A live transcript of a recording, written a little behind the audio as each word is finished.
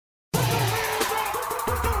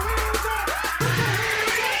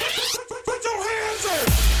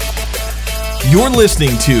You're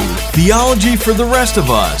listening to Theology for the Rest of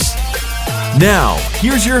Us. Now,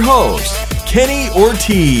 here's your host, Kenny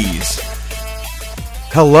Ortiz.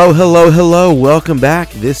 Hello. Welcome back.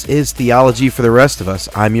 This is Theology for the Rest of Us.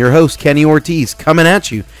 I'm your host, Kenny Ortiz, coming at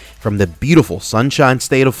you from the beautiful Sunshine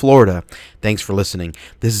State of Florida. Thanks for listening.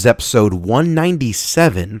 This is episode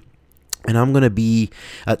 197, and I'm going to be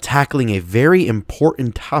tackling a very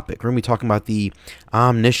important topic. We're going to be talking about the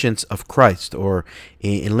omniscience of Christ, or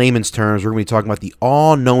in layman's terms, we're going to be talking about the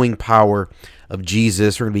all-knowing power of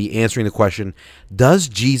Jesus. We're going to be answering the question, does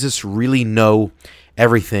Jesus really know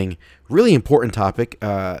everything? Really important topic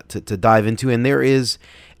to dive into, and there is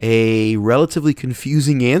a relatively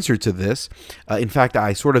confusing answer to this. In fact,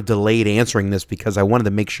 I sort of delayed answering this because I wanted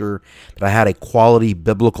to make sure that I had a quality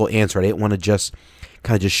biblical answer. I didn't want to just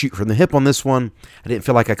shoot from the hip on this one. I didn't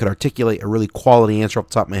feel like I could articulate a really quality answer off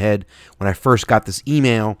the top of my head when I first got this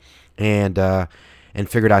email, and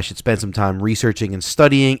figured I should spend some time researching and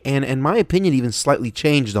studying, and my opinion even slightly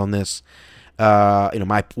changed on this. My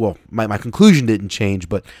conclusion didn't change,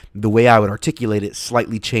 but the way I would articulate it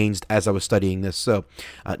slightly changed as I was studying this. So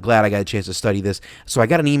glad I got a chance to study this. So I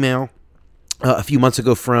got an email a few months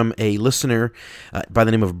ago from a listener by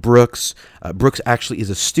the name of Brooks. Brooks actually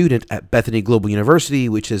is a student at Bethany Global University,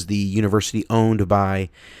 which is the university owned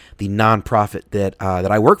by the nonprofit that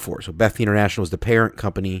I work for. So Bethany International is the parent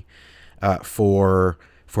company for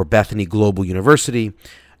Bethany Global University.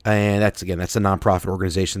 And that's a nonprofit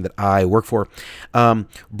organization that I work for.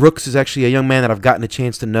 Brooks is actually a young man that I've gotten a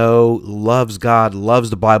chance to know, loves God, loves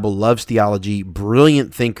the Bible, loves theology,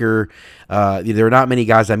 brilliant thinker. There are not many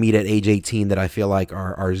guys I meet at age 18 that I feel like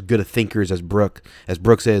are as good a thinkers as Brooks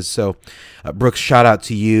is. So, Brooks, shout out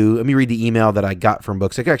to you. Let me read the email that I got from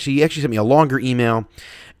Brooks. He actually sent me a longer email,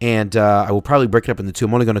 and I will probably break it up into two.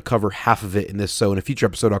 I'm only going to cover half of it in this, so in a future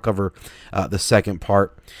episode I'll cover the second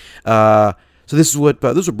part. So this is what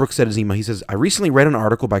Brooks said in his email. He says, I recently read an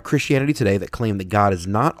article by Christianity Today that claimed that God is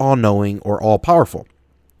not all-knowing or all-powerful.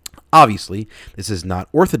 Obviously, this is not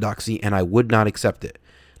orthodoxy, and I would not accept it.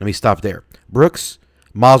 Let me stop there. Brooks,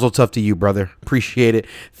 mazel tov to you, brother. Appreciate it.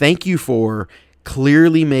 Thank you for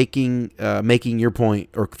clearly making your point,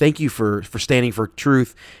 or thank you for standing for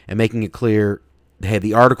truth and making it clear, hey,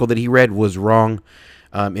 the article that he read was wrong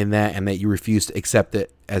in that, and that you refuse to accept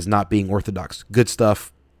it as not being orthodox. Good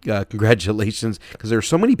stuff. Congratulations, because there are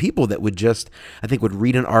so many people that would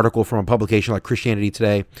read an article from a publication like Christianity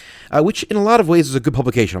Today, which in a lot of ways is a good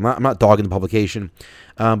publication. I'm not dogging the publication,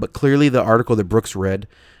 but clearly the article that Brooks read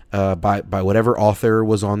by whatever author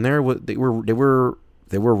was on there, they were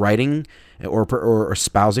writing or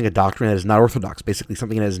espousing a doctrine that is not orthodox, basically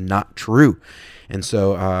something that is not true, and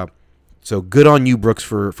so good on you, Brooks,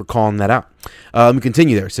 for calling that out. Let me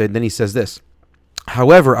continue there. So then he says this.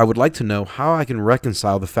 However, I would like to know how I can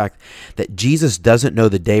reconcile the fact that Jesus doesn't know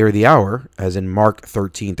the day or the hour, as in Mark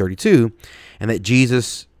 13:32, and that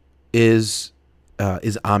Jesus is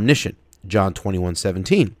omniscient, John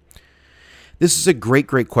 21:17. This is a great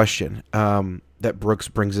question that Brooks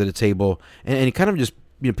brings to the table, and it kind of just,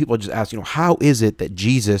 people just ask, how is it that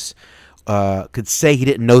Jesus could say he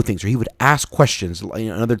didn't know things, or he would ask questions?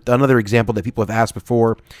 Another example that people have asked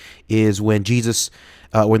before is when Jesus,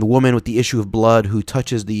 when the woman with the issue of blood who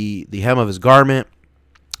touches the hem of his garment,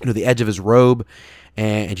 the edge of his robe,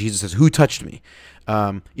 and Jesus says, "Who touched me?"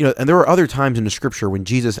 And there are other times in the scripture when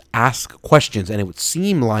Jesus asks questions, and it would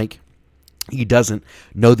seem like he doesn't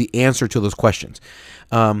know the answer to those questions.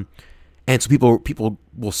 And so people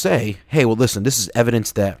will say, "Hey, well, listen, this is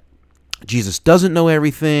evidence that Jesus doesn't know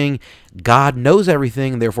everything. God knows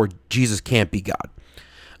everything, and therefore Jesus can't be God."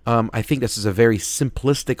 I think this is a very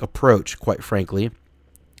simplistic approach, quite frankly,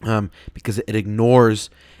 because it ignores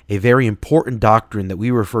a very important doctrine that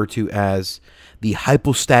we refer to as the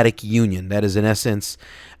hypostatic union. That is, in essence,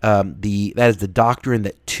 that is the doctrine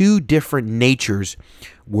that two different natures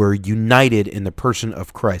were united in the person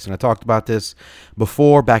of Christ. And I talked about this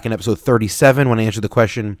before, back in episode 37, when I answered the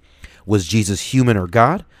question, was Jesus human or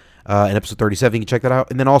God? In episode 37, you can check that out.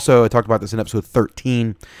 And then also I talked about this in episode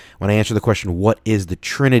 13 when I answered the question, what is the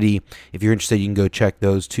Trinity? If you're interested, you can go check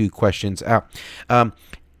those two questions out.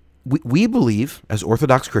 We believe, as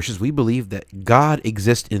Orthodox Christians, we believe that God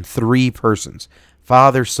exists in three persons: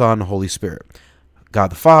 Father, Son, Holy Spirit.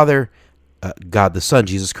 God the Father, God the Son,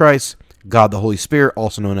 Jesus Christ, God the Holy Spirit,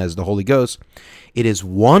 also known as the Holy Ghost. It is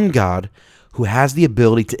one God who has the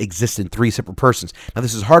ability to exist in three separate persons. Now,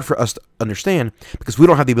 this is hard for us to understand because we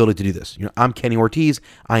don't have the ability to do this. I'm Kenny Ortiz.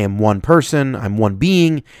 I am one person. I'm one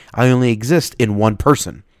being. I only exist in one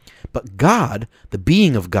person. But God, the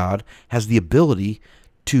being of God, has the ability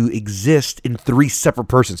to exist in three separate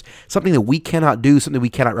persons. Something that we cannot do, something we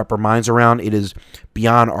cannot wrap our minds around. It is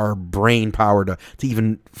beyond our brain power to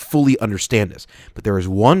even fully understand this. But there is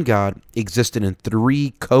one God existing in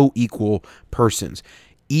three co-equal persons.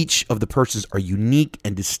 Each of the persons are unique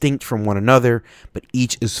and distinct from one another, but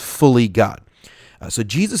each is fully God. So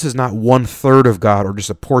Jesus is not 1/3 of God or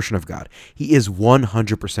just a portion of God. He is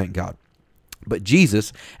 100% God. But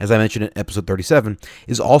Jesus, as I mentioned in episode 37,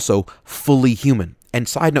 is also fully human. And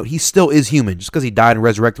side note, he still is human. Just because he died and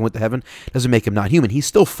resurrected and went to heaven doesn't make him not human. He's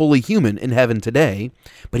still fully human in heaven today,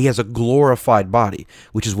 but he has a glorified body,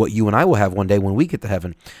 which is what you and I will have one day when we get to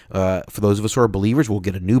heaven. For those of us who are believers, we'll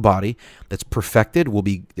get a new body that's perfected. We'll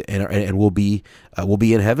be in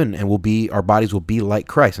heaven, and our bodies will be like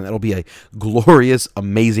Christ, and that'll be a glorious,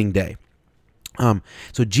 amazing day.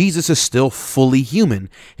 So Jesus is still fully human,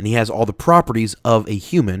 and he has all the properties of a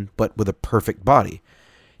human, but with a perfect body.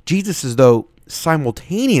 Jesus is, though,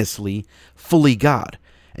 simultaneously fully God,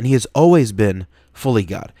 and he has always been fully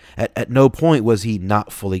God. At no point was he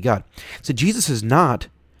not fully God. So Jesus is not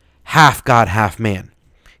half God, half man.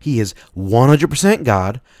 He is 100%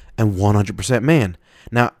 God and 100% man.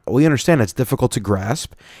 Now, we understand that's difficult to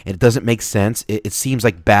grasp, and it doesn't make sense. It seems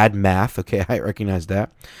like bad math. Okay, I recognize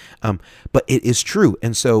that. But it is true.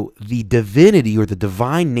 And so the divinity or the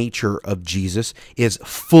divine nature of Jesus is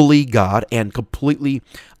fully God and completely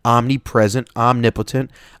omnipresent, omnipotent,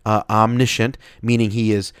 omniscient, meaning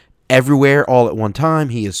he is everywhere all at one time.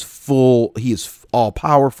 He is full. He is all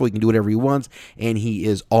powerful. He can do whatever he wants, and he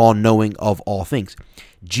is all knowing of all things.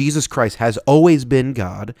 Jesus Christ has always been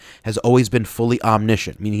God, has always been fully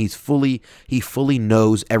omniscient, meaning he fully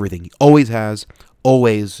knows everything. He always has,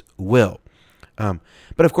 always will.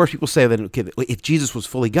 But of course, people say that, okay, if Jesus was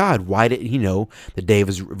fully God, why didn't he know the day of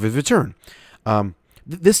his return?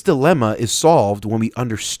 This dilemma is solved when we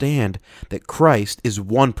understand that Christ is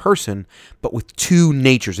one person, but with two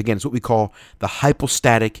natures. Again, it's what we call the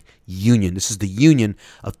hypostatic union. This is the union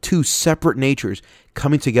of two separate natures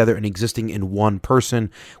coming together and existing in one person,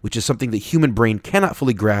 which is something the human brain cannot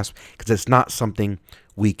fully grasp because it's not something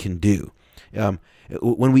we can do.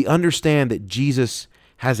 When we understand that Jesus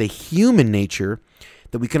has a human nature,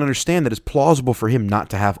 that we can understand that it's plausible for him not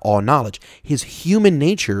to have all knowledge. His human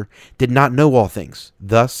nature did not know all things.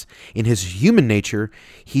 Thus, in his human nature,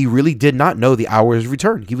 he really did not know the hour of his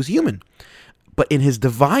return. He was human. But in his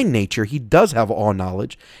divine nature, he does have all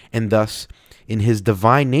knowledge, and thus, in his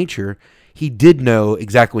divine nature, he did know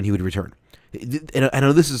exactly when he would return. And I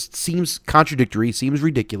know this seems contradictory, seems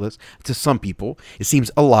ridiculous to some people. It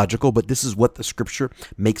seems illogical, but this is what the scripture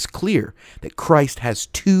makes clear, that Christ has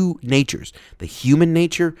two natures, the human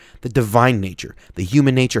nature, the divine nature. The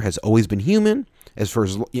human nature has always been human, for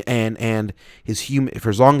as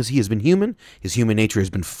long as he has been human, his human nature has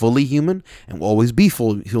been fully human and will always be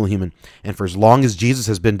fully human. And for as long as Jesus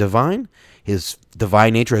has been divine, his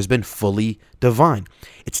divine nature has been fully divine.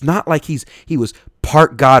 It's not like he was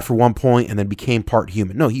part God for one point and then became part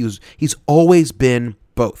human. No, he's always been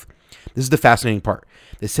both. This is the fascinating part.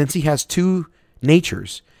 That since he has two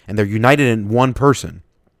natures and they're united in one person,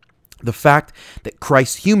 the fact that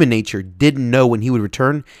Christ's human nature didn't know when he would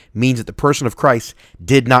return means that the person of Christ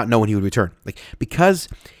did not know when he would return. Because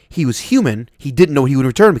he was human, he didn't know when he would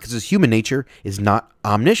return because his human nature is not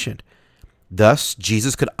omniscient. Thus,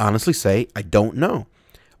 Jesus could honestly say, I don't know.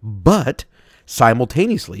 But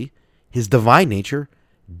simultaneously, his divine nature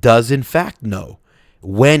does in fact know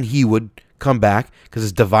when he would come back because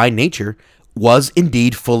his divine nature was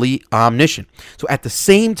indeed fully omniscient. So at the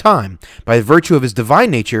same time, by virtue of his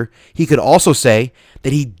divine nature, he could also say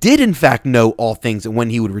that he did in fact know all things and when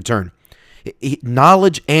he would return.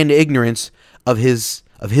 Knowledge and ignorance of his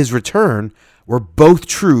return were both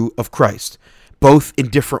true of Christ. Both in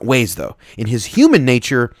different ways, though. In his human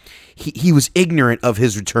nature, he was ignorant of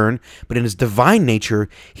his return, but in his divine nature,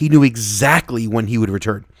 he knew exactly when he would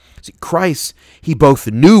return. See, Christ, he both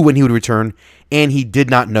knew when he would return, and he did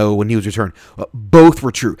not know when he would return. Both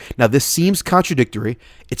were true. Now, this seems contradictory.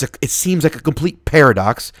 It seems like a complete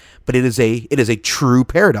paradox, but it is a true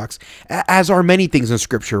paradox, as are many things in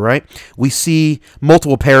Scripture, right? We see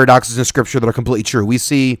multiple paradoxes in Scripture that are completely true. We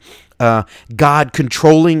see God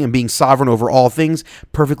controlling and being sovereign over all things,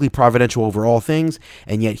 perfectly providential over all things,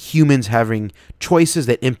 and yet humans having choices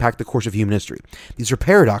that impact the course of human history. These are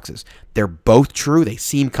paradoxes. They're both true. They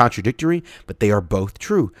seem contradictory, but they are both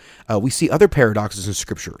true. We see other paradoxes in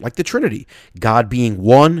Scripture, like the Trinity, God being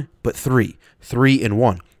one but three in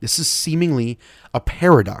one. This is seemingly a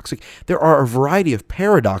paradox. There are a variety of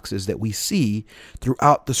paradoxes that we see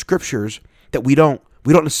throughout the Scriptures that we don't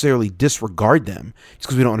We don't necessarily disregard them just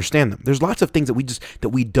because we don't understand them. There's lots of things that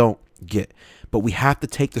we don't get, but we have to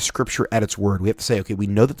take the scripture at its word. We have to say, okay, we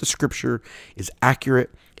know that the scripture is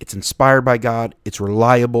accurate, it's inspired by God, it's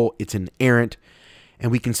reliable, it's inerrant,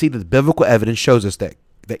 and we can see that the biblical evidence shows us that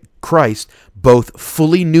Christ both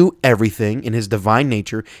fully knew everything in his divine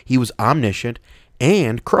nature, he was omniscient,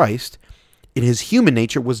 and Christ in his human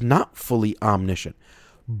nature was not fully omniscient.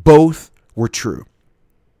 Both were true.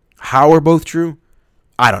 How are both true?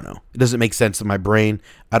 I don't know. It doesn't make sense to my brain.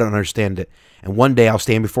 I don't understand it. And one day I'll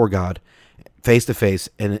stand before God face to face,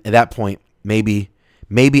 and at that point, maybe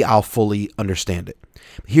I'll fully understand it.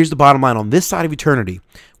 Here's the bottom line. On this side of eternity,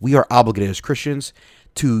 we are obligated as Christians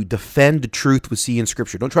to defend the truth we see in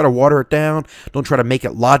Scripture. Don't try to water it down. Don't try to make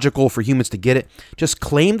it logical for humans to get it. Just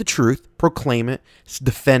claim the truth, proclaim it,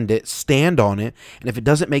 defend it, stand on it. And if it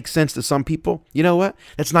doesn't make sense to some people, you know what?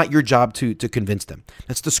 That's not your job to convince them.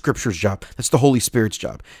 That's the Scripture's job. That's the Holy Spirit's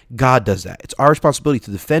job. God does that. It's our responsibility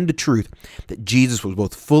to defend the truth that Jesus was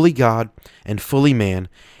both fully God and fully man,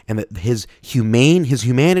 and that his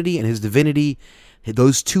humanity and his divinity,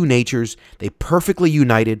 those two natures, they perfectly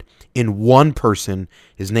united in one person.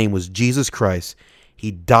 His name was Jesus Christ.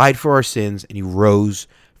 He died for our sins and he rose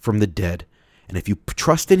from the dead. And if you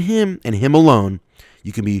trust in him and him alone,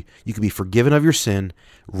 you can be forgiven of your sin,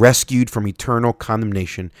 rescued from eternal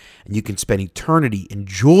condemnation, and you can spend eternity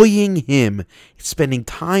enjoying him, spending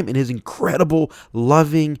time in his incredible,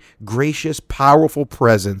 loving, gracious, powerful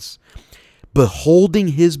presence, beholding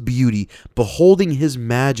his beauty, beholding his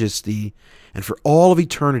majesty, and for all of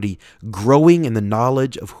eternity, growing in the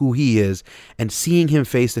knowledge of who he is and seeing him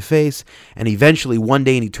face to face, and eventually one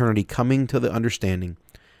day in eternity coming to the understanding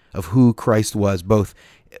of who Christ was, both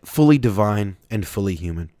fully divine and fully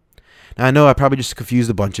human. Now, I know I probably just confused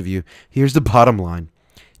a bunch of you. Here's the bottom line.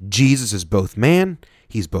 Jesus is both man,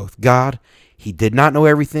 he's both God. He did not know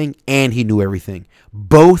everything, and he knew everything.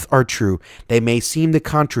 Both are true. They may seem to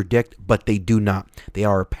contradict, but they do not. They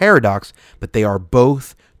are a paradox, but they are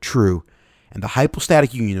both true. And the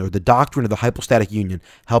hypostatic union, or the doctrine of the hypostatic union,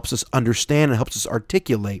 helps us understand and helps us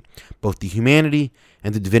articulate both the humanity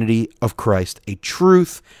and the divinity of Christ, a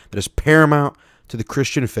truth that is paramount to the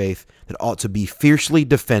Christian faith that ought to be fiercely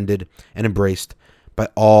defended and embraced by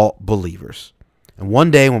all believers. And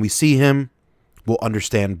one day when we see him, we'll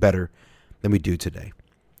understand better than we do today.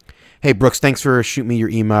 Hey, Brooks, thanks for shooting me your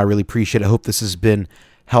email. I really appreciate it. I hope this has been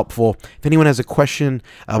helpful. If anyone has a question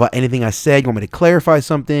about anything I said, you want me to clarify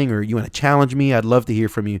something, or you want to challenge me, I'd love to hear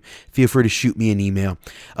from you. Feel free to shoot me an email.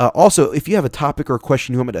 Also, if you have a topic or a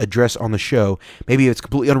question you want me to address on the show, maybe it's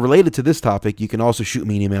completely unrelated to this topic, you can also shoot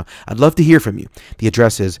me an email. I'd love to hear from you. The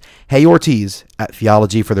address is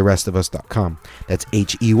heyortiz@theologyfortherestofus.com. That's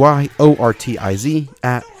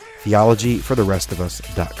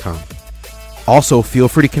heyortiz@theologyfortherestofus.com. Also, feel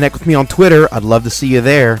free to connect with me on Twitter. I'd love to see you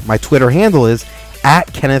there. My Twitter handle is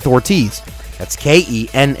 @Kenneth Ortiz. That's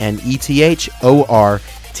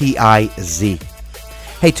KENNETHORTIZ.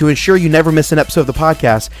 Hey, to ensure you never miss an episode of the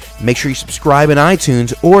podcast, make sure you subscribe in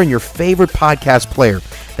iTunes or in your favorite podcast player.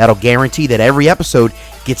 That'll guarantee that every episode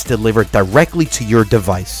gets delivered directly to your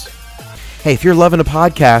device. Hey, if you're loving the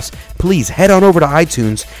podcast, please head on over to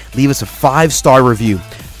iTunes, leave us a 5-star review.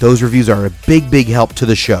 Those reviews are a big, big help to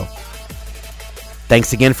the show.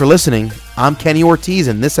 Thanks again for listening. I'm Kenny Ortiz,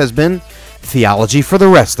 and this has been Theology for the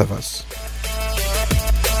Rest of Us.